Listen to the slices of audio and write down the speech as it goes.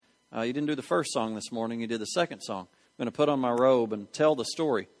You didn't do the first song this morning. You did the second song. I'm going to put on my robe and tell the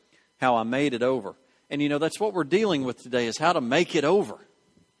story, how I made it over. And, that's what we're dealing with today is how to make it over.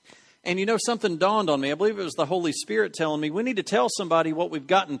 And, something dawned on me. I believe it was the Holy Spirit telling me we need to tell somebody what we've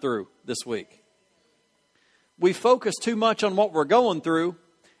gotten through this week. We focus too much on what we're going through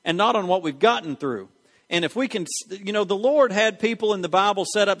and not on what we've gotten through. And if we can, the Lord had people in the Bible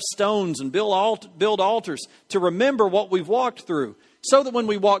set up stones and build altars to remember what we've walked through. So that when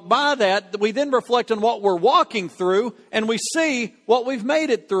we walk by that, we then reflect on what we're walking through and we see what we've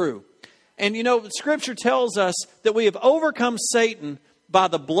made it through. And Scripture tells us that we have overcome Satan by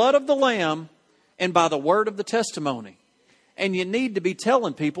the blood of the Lamb and by the word of the testimony. And you need to be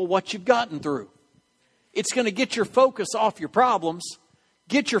telling people what you've gotten through. It's going to get your focus off your problems,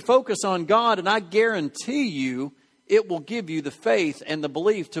 get your focus on God, and I guarantee you it will give you the faith and the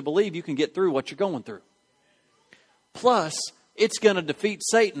belief to believe you can get through what you're going through. Plus, it's going to defeat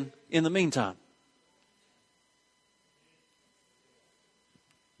Satan in the meantime.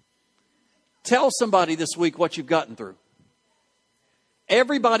 Tell somebody this week what you've gotten through.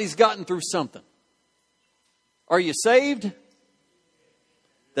 Everybody's gotten through something. Are you saved?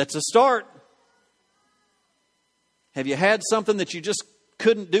 That's a start. Have you had something that you just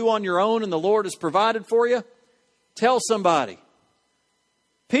couldn't do on your own and the Lord has provided for you? Tell somebody.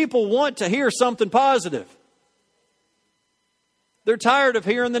 People want to hear something positive. They're tired of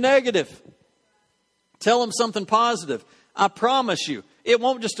hearing the negative. Tell them something positive. I promise you, it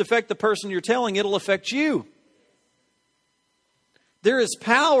won't just affect the person you're telling, it'll affect you. There is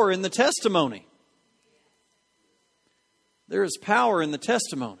power in the testimony. There is power in the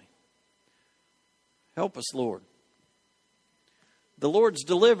testimony. Help us, Lord. The Lord's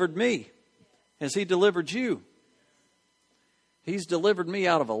delivered me. Has He delivered you? He's delivered me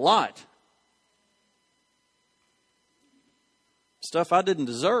out of a lot. Stuff I didn't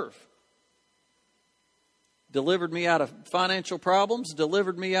deserve. Delivered me out of financial problems.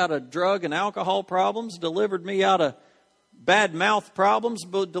 Delivered me out of drug and alcohol problems. Delivered me out of bad mouth problems.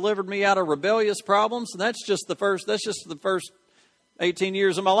 Delivered me out of rebellious problems. And that's just the first 18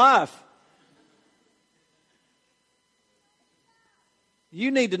 years of my life.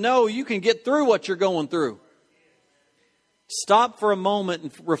 You need to know you can get through what you're going through. Stop for a moment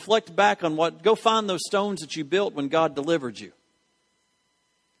and reflect back on go find those stones that you built when God delivered you.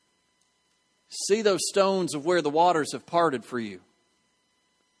 See those stones of where the waters have parted for you.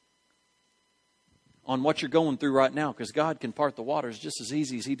 On what you're going through right now, because God can part the waters just as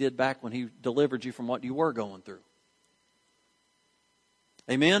easy as He did back when He delivered you from what you were going through.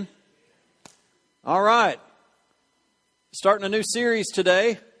 Amen? All right. Starting a new series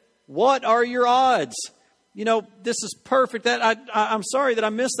today. What are your odds? This is perfect. I'm sorry that I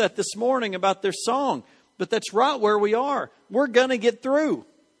missed that this morning about their song, but that's right where we are. We're going to get through.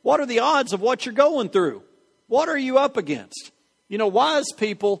 What are the odds of what you're going through? What are you up against? Wise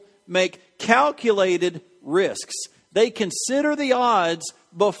people make calculated risks. They consider the odds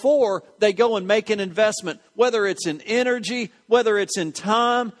before they go and make an investment, whether it's in energy, whether it's in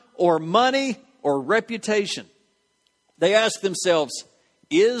time or money or reputation. They ask themselves,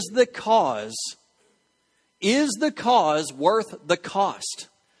 is the cause worth the cost?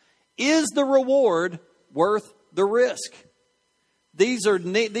 Is the reward worth the risk? These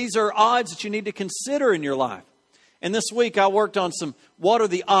are odds that you need to consider in your life. And this week I worked on what are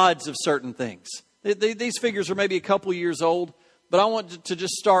the odds of certain things? These figures are maybe a couple years old, but I want to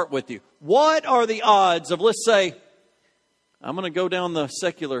just start with you. What are the odds of, let's say, I'm going to go down the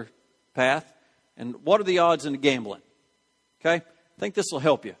secular path, and what are the odds in gambling? Okay? I think this will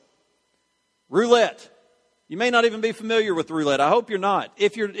help you. Roulette. You may not even be familiar with roulette. I hope you're not.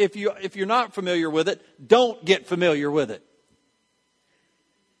 If you're not familiar with it, don't get familiar with it.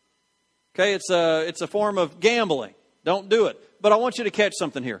 Okay, it's a form of gambling. Don't do it. But I want you to catch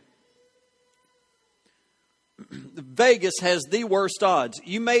something here. Vegas has the worst odds.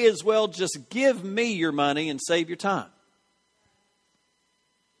 You may as well just give me your money and save your time.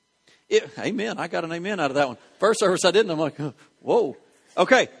 Amen. I got an amen out of that one. First service I didn't. I'm like, whoa.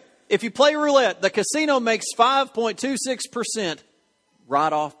 Okay. If you play roulette, the casino makes 5.26%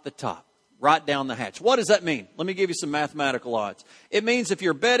 right off the top. Right down the hatch. What does that mean? Let me give you some mathematical odds. It means if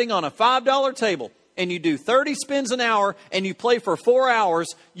you're betting on a $5 table and you do 30 spins an hour and you play for 4 hours,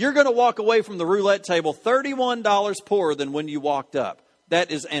 you're going to walk away from the roulette table $31 poorer than when you walked up.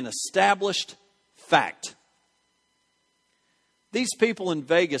 That is an established fact. These people in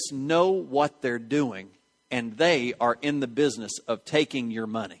Vegas know what they're doing, and they are in the business of taking your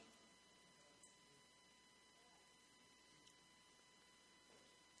money.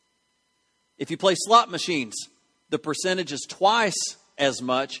 If you play slot machines, the percentage is twice as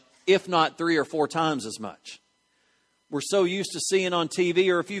much if not 3 or 4 times as much. We're so used to seeing on TV,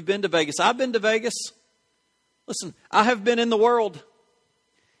 or if you've been to Vegas. I've been to Vegas. Listen, I have been in the world.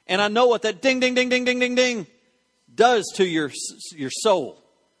 And I know what that ding, ding, ding, ding, ding, ding, ding does to your soul.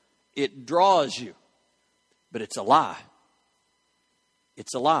 It draws you. But it's a lie.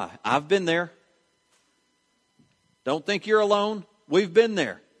 It's a lie. I've been there. Don't think you're alone. We've been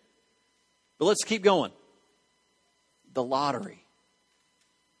there. But let's keep going. The lottery.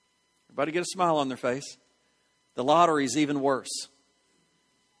 Everybody get a smile on their face. The lottery is even worse.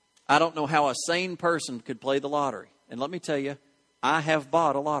 I don't know how a sane person could play the lottery. And let me tell you, I have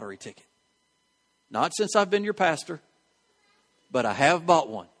bought a lottery ticket. Not since I've been your pastor, but I have bought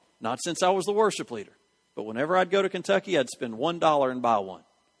one. Not since I was the worship leader. But whenever I'd go to Kentucky, I'd spend $1 and buy one.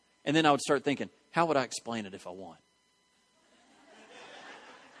 And then I would start thinking, how would I explain it if I won?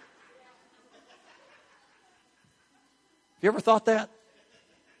 Have you ever thought that?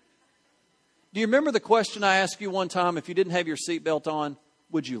 Do you remember the question I asked you one time? If you didn't have your seatbelt on,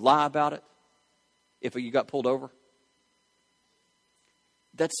 would you lie about it if you got pulled over?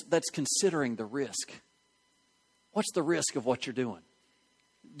 That's considering the risk. What's the risk of what you're doing?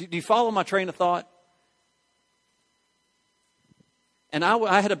 Do you follow my train of thought? And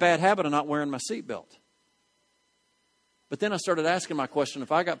I had a bad habit of not wearing my seatbelt. But then I started asking my question,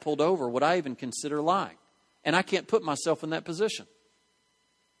 if I got pulled over, would I even consider lying? And I can't put myself in that position.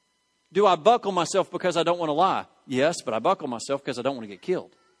 Do I buckle myself because I don't want to lie? Yes, but I buckle myself because I don't want to get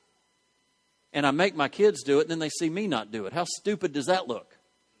killed. And I make my kids do it, and then they see me not do it. How stupid does that look?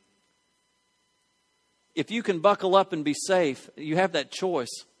 If you can buckle up and be safe, you have that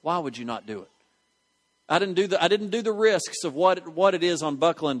choice. Why would you not do it? I didn't do the risks of what it is on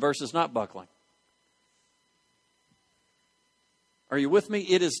buckling versus not buckling. Are you with me?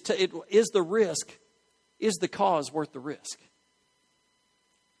 It is the risk. Is the cause worth the risk?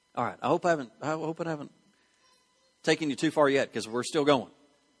 All right. I hope I haven't taken you too far yet, because we're still going.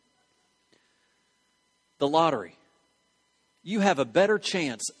 The lottery. You have a better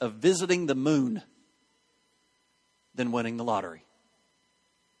chance of visiting the moon than winning the lottery.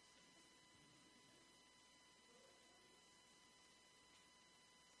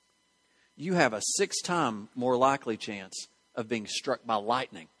 You have a 6-time more likely chance of being struck by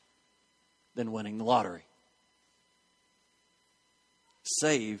lightning than winning the lottery.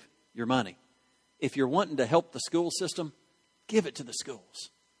 Save your money. If you're wanting to help the school system, give it to the schools.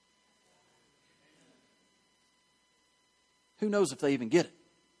 Who knows if they even get it?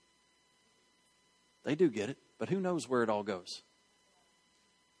 They do get it, but who knows where it all goes?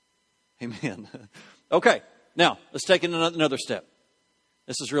 Amen. Okay, now let's take it another step.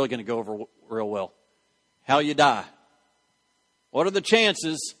 This is really going to go over real well. How you die. What are the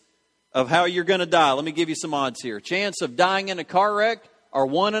chances of how you're going to die? Let me give you some odds here. Chance of dying in a car wreck are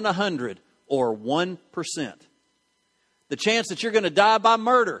 1 in 100, or 1%. The chance that you're going to die by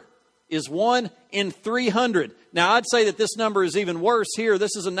murder is 1 in 300. Now, I'd say that this number is even worse here.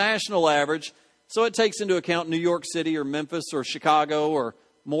 This is a national average, so it takes into account New York City or Memphis or Chicago or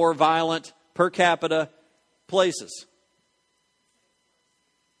more violent per capita places.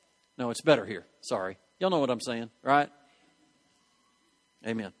 No, it's better here. Sorry. Y'all know what I'm saying, right?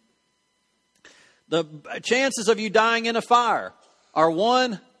 Amen. The chances of you dying in a fire are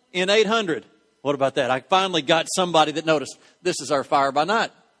 1 in 800. What about that? I finally got somebody that noticed. This is our Fire by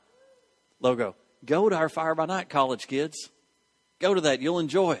Night logo. Go to our Fire by Night, college kids. Go to that. You'll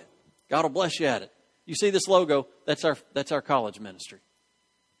enjoy it. God will bless you at it. You see this logo? That's our college ministry.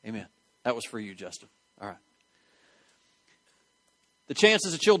 Amen. That was for you, Justin. All right. The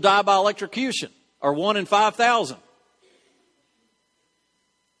chances that you'll die by electrocution are 1 in 5,000.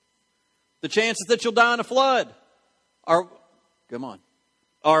 The chances that you'll die in a flood are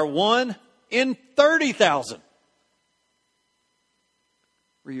 1 in 30,000.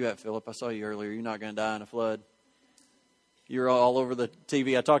 Where you at, Philip? I saw you earlier. You're not going to die in a flood. You're all over the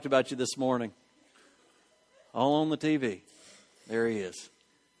TV. I talked about you this morning. All on the TV. There he is,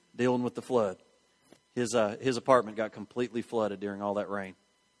 dealing with the flood. His apartment got completely flooded during all that rain.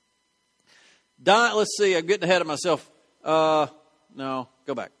 Let's see. I'm getting ahead of myself. No,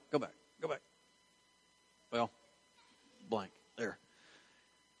 go back. Well, blank. There.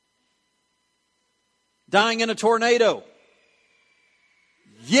 Dying in a tornado.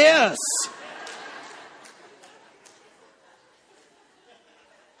 Yes.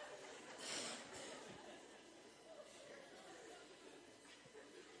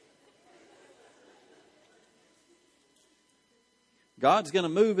 God's going to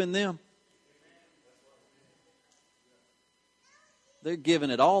move in them. They're giving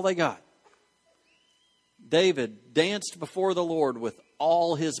it all they got. David danced before the Lord with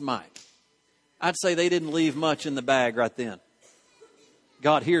all his might. I'd say they didn't leave much in the bag right then.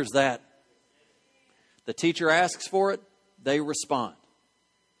 God hears that. The teacher asks for it, they respond.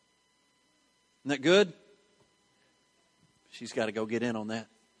 Isn't that good? She's got to go get in on that.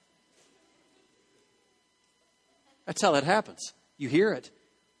 That's how that happens. You hear it.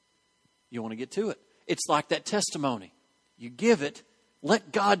 You want to get to it. It's like that testimony. You give it.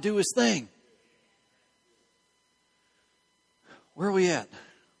 Let God do His thing. Where are we at?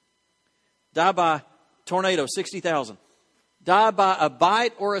 Die by tornado, 60,000. Die by a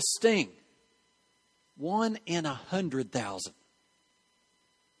bite or a sting, 1 in 100,000.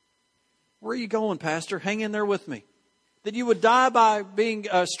 Where are you going, Pastor? Hang in there with me. That you would die by being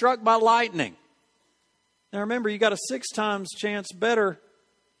struck by lightning. Now remember, you got a 6 times chance better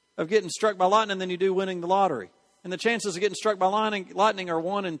of getting struck by lightning than you do winning the lottery. And the chances of getting struck by lightning are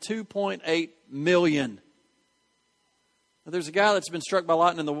 1 in 2.8 million. Now, there's a guy that's been struck by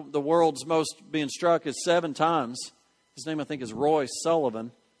lightning. The world's most being struck is 7 times. His name, I think, is Roy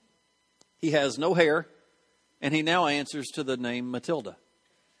Sullivan. He has no hair, and he now answers to the name Matilda.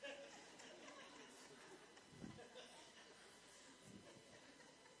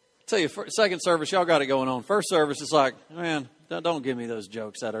 Tell you, second service, y'all got it going on. First service, it's like, man, don't give me those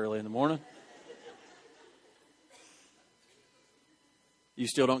jokes that early in the morning. You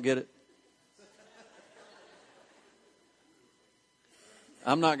still don't get it?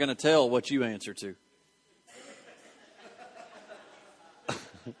 I'm not going to tell what you answer to.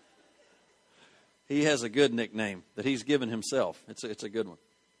 He has a good nickname that he's given himself. It's a good one.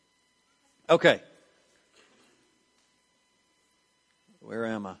 Okay. Where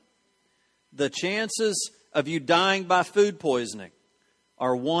am I? The chances of you dying by food poisoning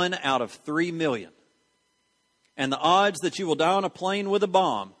are 1 out of 3 million. And the odds that you will die on a plane with a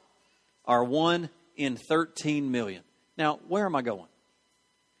bomb are 1 in 13 million. Now, where am I going?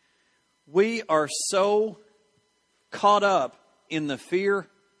 We are so caught up in the fear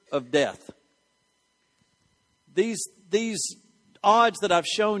of death. These odds that I've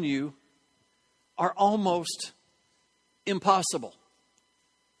shown you are almost impossible.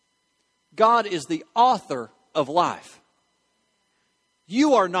 God is the author of life.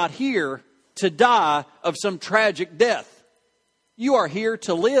 You are not here to die of some tragic death. You are here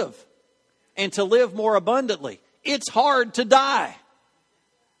to live, and to live more abundantly. It's hard to die.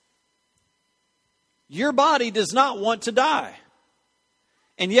 Your body does not want to die.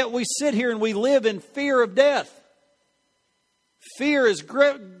 And yet we sit here and we live in fear of death. Fear is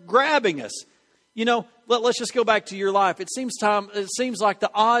grabbing us. You know, let's just go back to your life. It seems like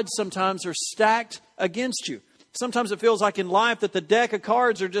the odds sometimes are stacked against you. Sometimes it feels like in life that the deck of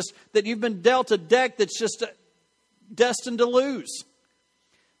cards are just, that you've been dealt a deck that's just destined to lose.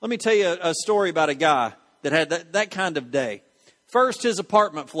 Let me tell you a story about a guy that had that kind of day. First, his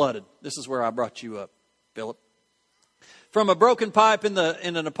apartment flooded. This is where I brought you up, Philip. From a broken pipe in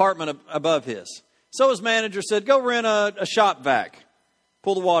an apartment above his. So his manager said, go rent a shop vac.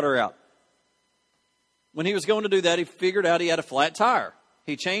 Pull the water out. When he was going to do that, he figured out he had a flat tire.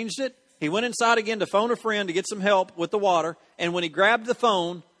 He changed it. He went inside again to phone a friend to get some help with the water. And when he grabbed the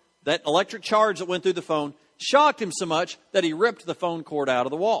phone, that electric charge that went through the phone shocked him so much that he ripped the phone cord out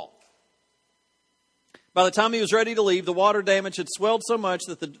of the wall. By the time he was ready to leave, the water damage had swelled so much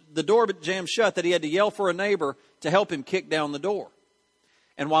that the door jammed shut that he had to yell for a neighbor to help him kick down the door.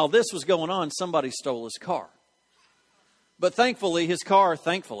 And while this was going on, somebody stole his car. But thankfully, his car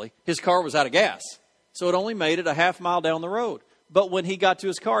was out of gas. So it only made it a half mile down the road. But when he got to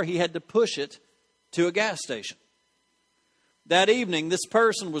his car, he had to push it to a gas station. That evening, this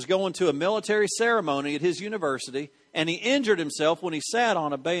person was going to a military ceremony at his university, and he injured himself when he sat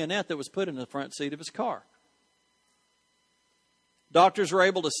on a bayonet that was put in the front seat of his car. Doctors were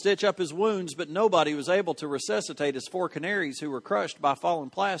able to stitch up his wounds, but nobody was able to resuscitate his 4 canaries who were crushed by fallen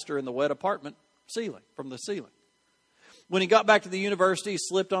plaster in the wet apartment ceiling, from the ceiling. When he got back to the university, he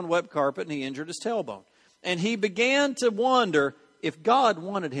slipped on wet carpet and he injured his tailbone. And he began to wonder if God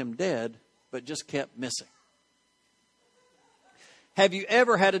wanted him dead, but just kept missing. Have you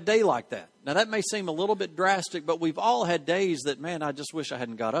ever had a day like that? Now, that may seem a little bit drastic, but we've all had days that, man, I just wish I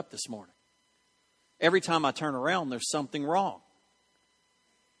hadn't got up this morning. Every time I turn around, there's something wrong.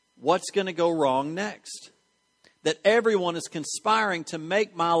 What's going to go wrong next? That everyone is conspiring to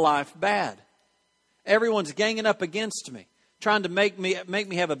make my life bad. Everyone's ganging up against me, trying to make me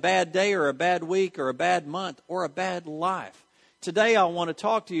have a bad day or a bad week or a bad month or a bad life. Today, I want to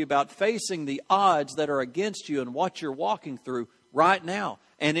talk to you about facing the odds that are against you and what you're walking through right now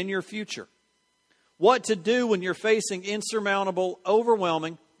and in your future. What to do when you're facing insurmountable,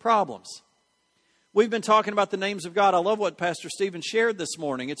 overwhelming problems. We've been talking about the names of God. I love what Pastor Stephen shared this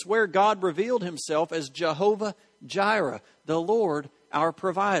morning. It's where God revealed himself as Jehovah Jireh, the Lord our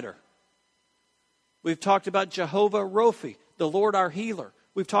provider. We've talked about Jehovah Rophi, the Lord our healer.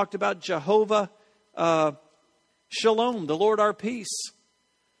 We've talked about Jehovah Shalom, the Lord our peace.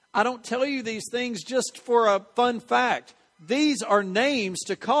 I don't tell you these things just for a fun fact. These are names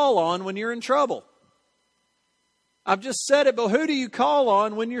to call on when you're in trouble. I've just said it, but who do you call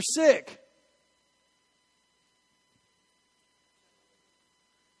on when you're sick?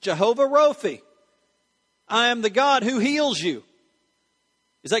 Jehovah Rophi. I am the God who heals you.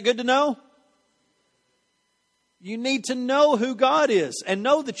 Is that good to know? You need to know who God is and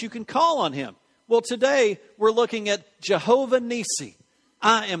know that you can call on Him. Well, today we're looking at Jehovah Nisi.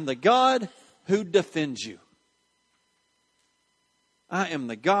 I am the God who defends you. I am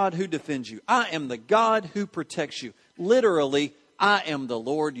the God who defends you. I am the God who protects you. Literally, I am the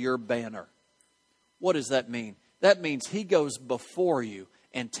Lord your banner. What does that mean? That means He goes before you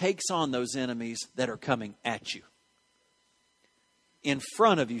and takes on those enemies that are coming at you. In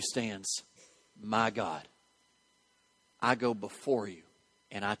front of you stands my God. I go before you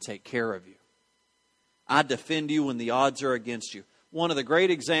and I take care of you. I defend you when the odds are against you. One of the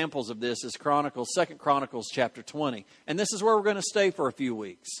great examples of this is 2 Chronicles chapter 20. And this is where we're going to stay for a few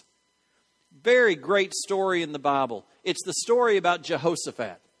weeks. Very great story in the Bible. It's the story about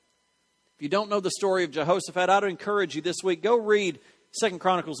Jehoshaphat. If you don't know the story of Jehoshaphat, I'd encourage you this week, go read 2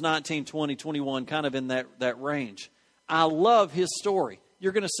 Chronicles 19, 20, 21, kind of in that range. I love his story.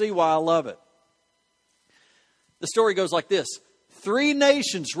 You're going to see why I love it. The story goes like this. 3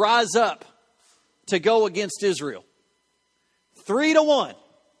 nations rise up to go against Israel. 3-1.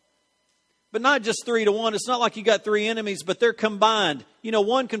 But not just 3-1. It's not like you got 3 enemies, but they're combined. You know,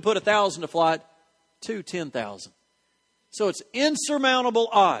 one can put 1,000 to flight, 2, 10,000. So it's insurmountable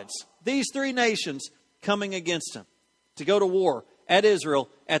odds. These 3 nations coming against him to go to war at Israel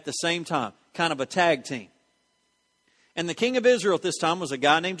at the same time. Kind of a tag team. And the king of Israel at this time was a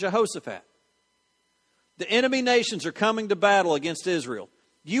guy named Jehoshaphat. The enemy nations are coming to battle against Israel.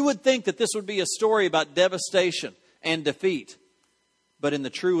 You would think that this would be a story about devastation and defeat. But in the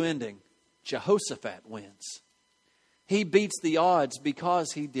true ending, Jehoshaphat wins. He beats the odds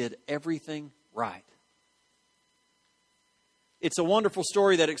because he did everything right. It's a wonderful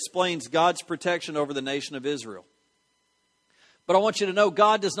story that explains God's protection over the nation of Israel. But I want you to know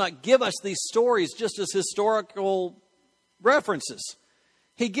God does not give us these stories just as historical references.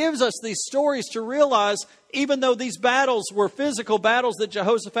 He gives us these stories to realize, even though these battles were physical battles that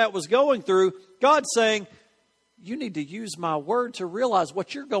Jehoshaphat was going through, God's saying, you need to use my word to realize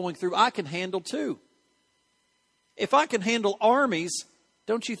what you're going through, I can handle too. If I can handle armies,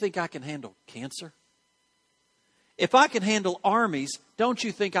 don't you think I can handle cancer? If I can handle armies, don't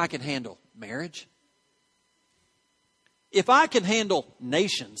you think I can handle marriage? If I can handle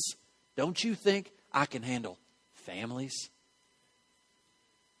nations, don't you think I can handle families?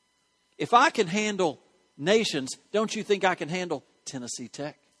 If I can handle nations, don't you think I can handle Tennessee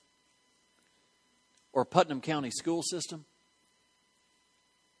Tech? Or Putnam County school system?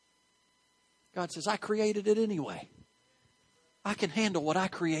 God says, I created it anyway. I can handle what I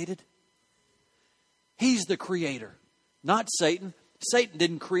created. He's the creator, not Satan. Satan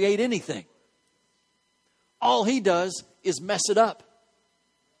didn't create anything. All he does is mess it up.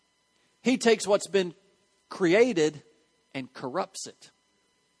 He takes what's been created and corrupts it,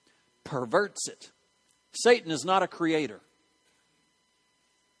 perverts it. Satan is not a creator.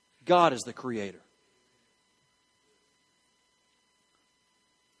 God is the creator.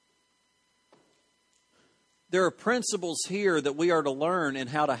 There are principles here that we are to learn in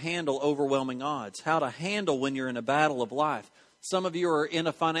how to handle overwhelming odds, how to handle when you're in a battle of life. Some of you are in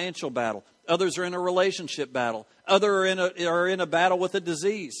a financial battle. Others are in a relationship battle. Others are in a battle with a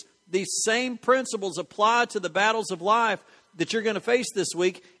disease. These same principles apply to the battles of life that you're going to face this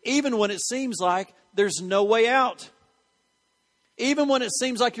week, even when it seems like there's no way out. Even when it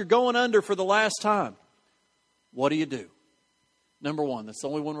seems like you're going under for the last time. What do? Number one, that's the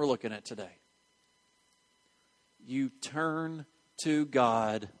only one we're looking at today. You turn to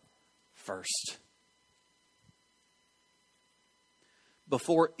God first.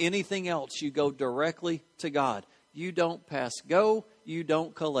 Before anything else, you go directly to God. You don't pass go. You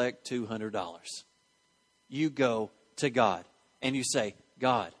don't collect $200. You go to God and you say,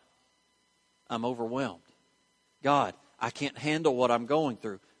 God, I'm overwhelmed. God, I can't handle what I'm going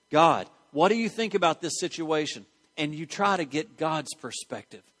through. God, what do you think about this situation? And you try to get God's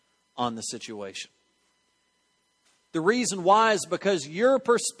perspective on the situation. The reason why is because your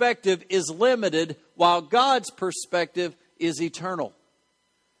perspective is limited while God's perspective is eternal.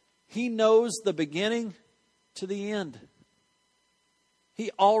 He knows the beginning to the end.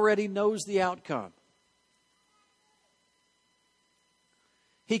 He already knows the outcome.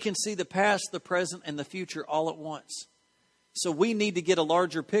 He can see the past, the present, and the future all at once. So we need to get a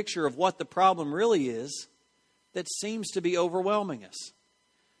larger picture of what the problem really is that seems to be overwhelming us.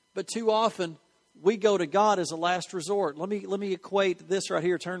 But too often, we go to God as a last resort. Let me equate this right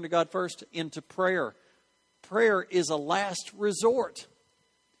here, turn to God first, into prayer. Prayer is a last resort.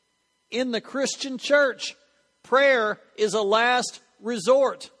 In the Christian church, prayer is a last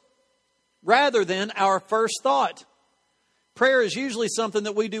resort rather than our first thought. Prayer is usually something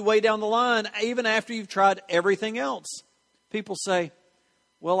that we do way down the line, even after you've tried everything else. People say,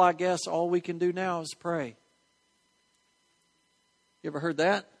 well, I guess all we can do now is pray. You ever heard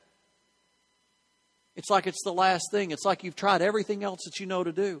that? It's like it's the last thing. It's like you've tried everything else that you know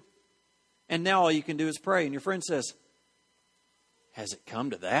to do. And now all you can do is pray. And your friend says, has it come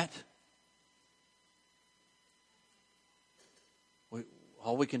to that?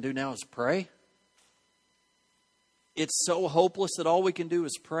 All we can do now is pray? It's so hopeless that all we can do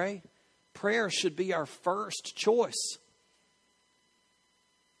is pray? Prayer should be our first choice,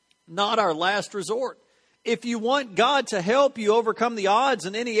 not our last resort. If you want God to help you overcome the odds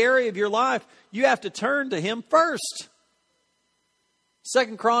in any area of your life, you have to turn to Him first.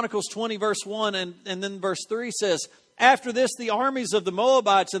 2 Chronicles 20 verse 1 and then verse 3 says, after this the armies of the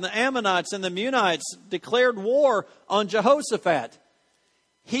Moabites and the Ammonites and the Meunites declared war on Jehoshaphat.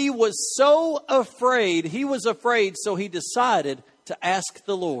 He was so afraid, so he decided to ask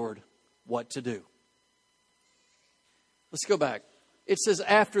the Lord what to do. Let's go back. It says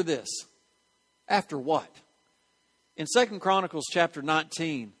after this. After what? In 2 Chronicles chapter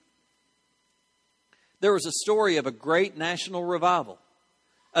 19, there was a story of a great national revival,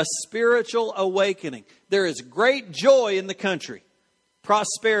 a spiritual awakening. There is great joy in the country,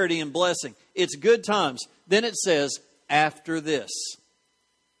 prosperity and blessing. It's good times. Then it says, after this.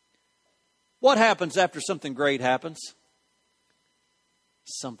 What happens after something great happens?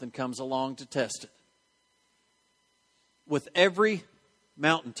 Something comes along to test it. With every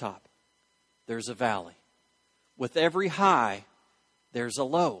mountaintop, there's a valley. With every high, there's a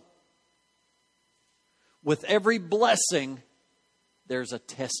low. With every blessing, there's a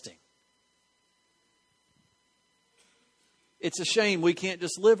testing. It's a shame we can't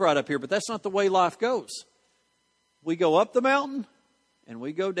just live right up here, but that's not the way life goes. We go up the mountain and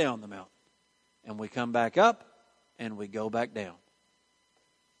we go down the mountain. And we come back up and we go back down.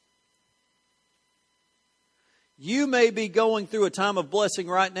 You may be going through a time of blessing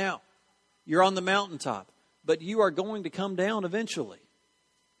right now. You're on the mountaintop, but you are going to come down eventually.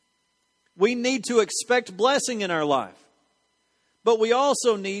 We need to expect blessing in our life, but we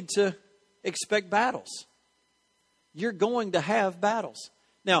also need to expect battles. You're going to have battles.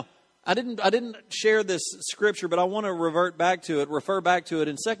 Now, I didn't share this scripture, but I want to refer back to it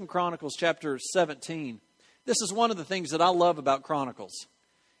in 2 Chronicles chapter 17. This is one of the things that I love about Chronicles,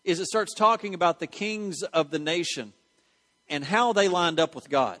 is it starts talking about the kings of the nation and how they lined up with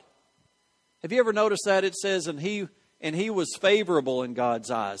God. Have you ever noticed that? It says, and he was favorable in God's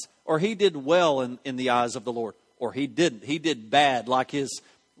eyes, or he did well in the eyes of the Lord, or he didn't. He did bad like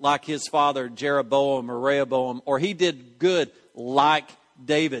his father Jeroboam or Rehoboam, or he did good like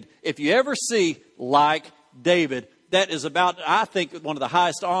David. If you ever see like David, that is about, I think, one of the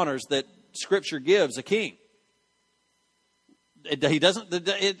highest honors that Scripture gives a king.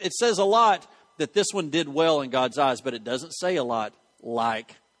 It says a lot that this one did well in God's eyes, but it doesn't say a lot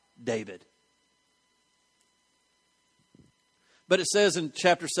like David. But it says in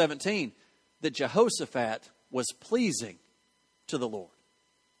chapter 17 that Jehoshaphat was pleasing to the Lord.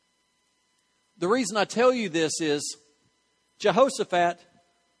 The reason I tell you this is Jehoshaphat,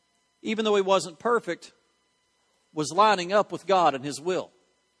 even though he wasn't perfect, was lining up with God and His will.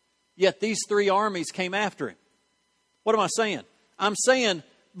 Yet these three armies came after him. What am I saying? I'm saying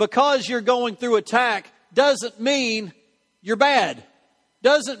because you're going through attack doesn't mean you're bad.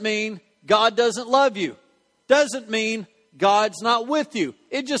 Doesn't mean God doesn't love you. Doesn't mean God's not with you.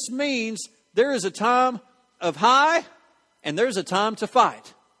 It just means there is a time of high and there's a time to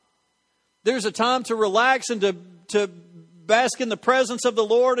fight. There's a time to relax and to bask in the presence of the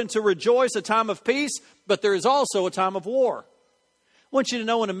Lord and to rejoice, a time of peace, but there is also a time of war. I want you to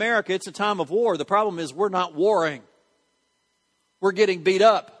know in America it's a time of war. The problem is we're not warring. We're getting beat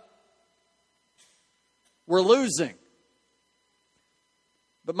up. We're losing.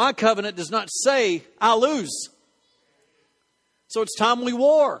 But my covenant does not say I lose. So it's time we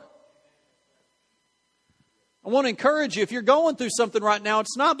war. I want to encourage you, if you're going through something right now,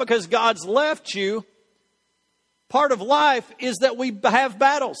 it's not because God's left you. Part of life is that we have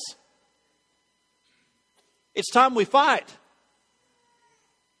battles. It's time we fight.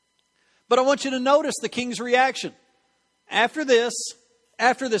 But I want you to notice the king's reaction. After this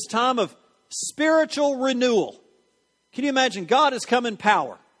time of spiritual renewal, can you imagine? God has come in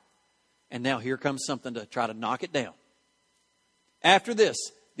power. And now here comes something to try to knock it down. After this,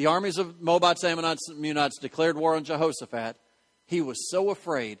 the armies of Moabites, Ammonites, and Meunites declared war on Jehoshaphat. He was so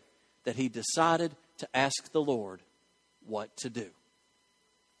afraid that he decided to ask the Lord what to do.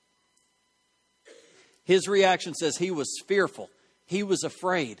 His reaction says he was fearful. He was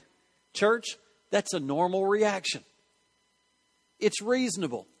afraid. Church, that's a normal reaction. It's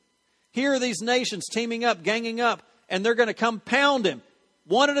reasonable. Here are these nations teaming up, ganging up, and they're going to come pound him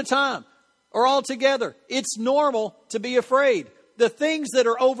one at a time or all together. It's normal to be afraid. The things that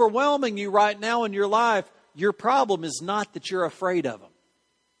are overwhelming you right now in your life, your problem is not that you're afraid of them.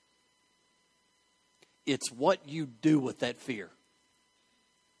 It's what you do with that fear.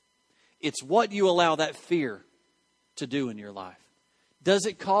 It's what you allow that fear to do in your life. Does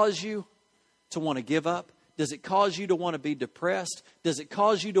it cause you to want to give up? Does it cause you to want to be depressed? Does it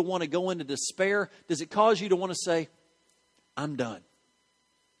cause you to want to go into despair? Does it cause you to want to say, I'm done?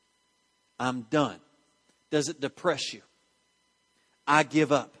 I'm done. Does it depress you? I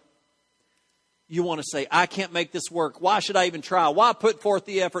give up. You want to say, I can't make this work. Why should I even try? Why put forth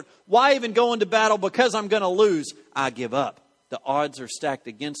the effort? Why even go into battle because I'm going to lose? I give up. The odds are stacked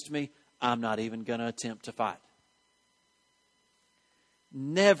against me. I'm not even going to attempt to fight.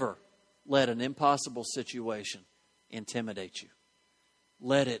 Never let an impossible situation intimidate you.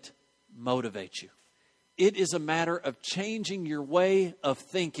 Let it motivate you. It is a matter of changing your way of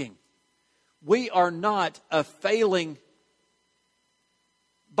thinking. We are not a failing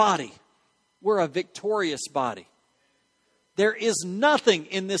body. We're a victorious body. There is nothing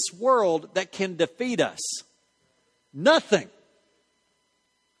in this world that can defeat us. Nothing.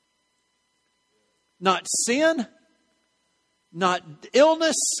 Not sin, not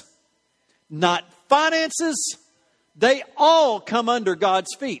illness, not finances. They all come under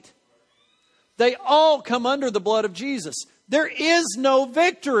God's feet. They all come under the blood of Jesus. There is no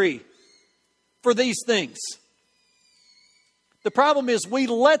victory for these things. The problem is we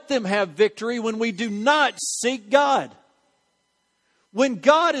let them have victory when we do not seek God. When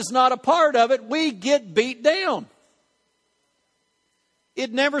God is not a part of it, we get beat down.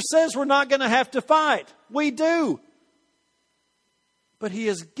 It never says we're not going to have to fight. We do. But He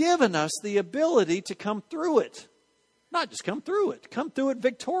has given us the ability to come through it. Not just come through it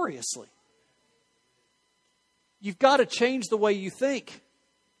victoriously. You've got to change the way you think.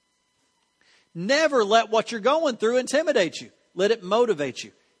 Never let what you're going through intimidate you. Let it motivate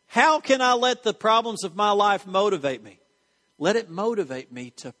you. How can I let the problems of my life motivate me? Let it motivate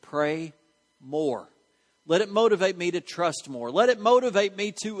me to pray more. Let it motivate me to trust more. Let it motivate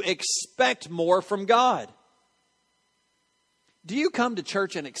me to expect more from God. Do you come to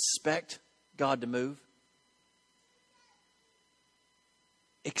church and expect God to move?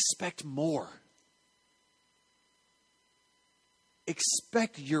 Expect more.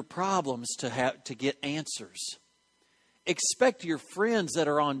 Expect your problems to get answers. Expect your friends that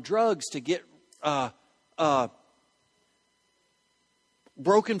are on drugs to get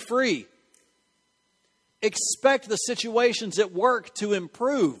broken free. Expect the situations at work to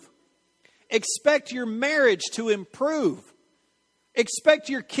improve. Expect your marriage to improve. Expect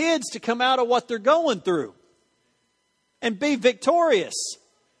your kids to come out of what they're going through and be victorious.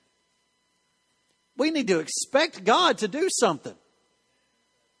 We need to expect God to do something.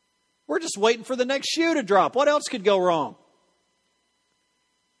 We're just waiting for the next shoe to drop. What else could go wrong?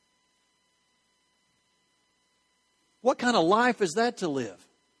 What kind of life is that to live?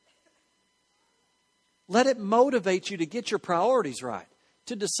 Let it motivate you to get your priorities right,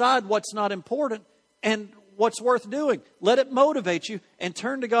 to decide what's not important and what's worth doing. Let it motivate you and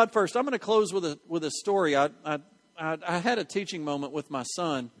turn to God first. I'm going to close with a story. I had a teaching moment with my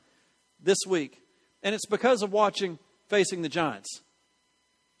son this week, and it's because of watching Facing the Giants.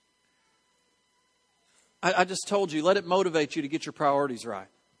 I just told you, let it motivate you to get your priorities right.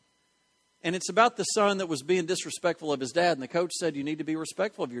 And it's about the son that was being disrespectful of his dad. And the coach said, you need to be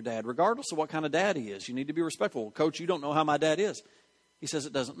respectful of your dad, regardless of what kind of dad he is. You need to be respectful. Well, Coach, you don't know how my dad is. He says,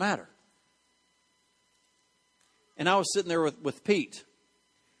 it doesn't matter. And I was sitting there with Pete.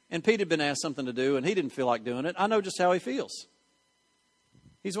 And Pete had been asked something to do, and he didn't feel like doing it. I know just how he feels.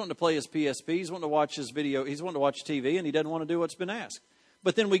 He's wanting to play his PSP. He's wanting to watch his video. He's wanting to watch TV, and he doesn't want to do what's been asked.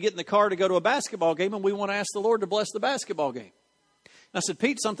 But then we get in the car to go to a basketball game, and we want to ask the Lord to bless the basketball game. And I said,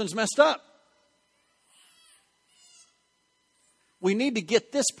 Pete, something's messed up. We need to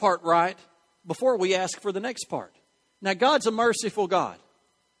get this part right before we ask for the next part. Now, God's a merciful God.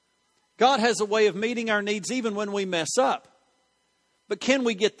 God has a way of meeting our needs even when we mess up. But can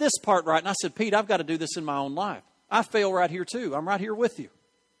we get this part right? And I said, Pete, I've got to do this in my own life. I fail right here too. I'm right here with you.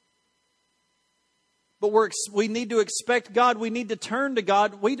 But we need to expect God. We need to turn to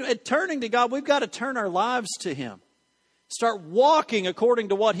God. Turning to God, we've got to turn our lives to Him. Start walking according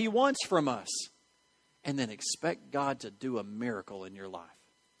to what He wants from us. And then expect God to do a miracle in your life.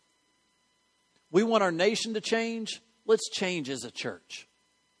 We want our nation to change. Let's change as a church.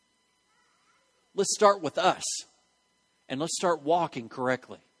 Let's start with us. And let's start walking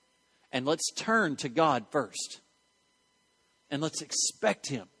correctly. And let's turn to God first. And let's expect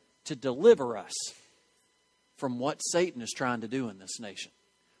Him to deliver us from what Satan is trying to do in this nation.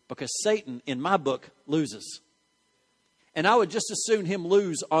 Because Satan, in my book, loses. And I would just as soon him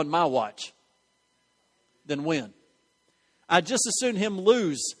lose on my watch than win. I'd just as soon him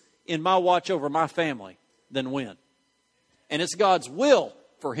lose in my watch over my family than win. And it's God's will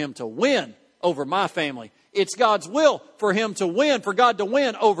for him to win over my family. It's God's will for him to win, for God to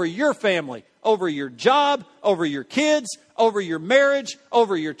win over your family, over your job, over your kids, over your marriage,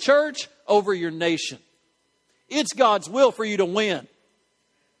 over your church, over your nation. It's God's will for you to win.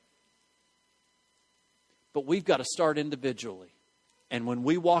 But we've got to start individually. And when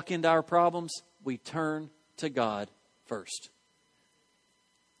we walk into our problems, we turn to God first.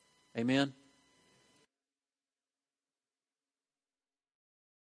 Amen.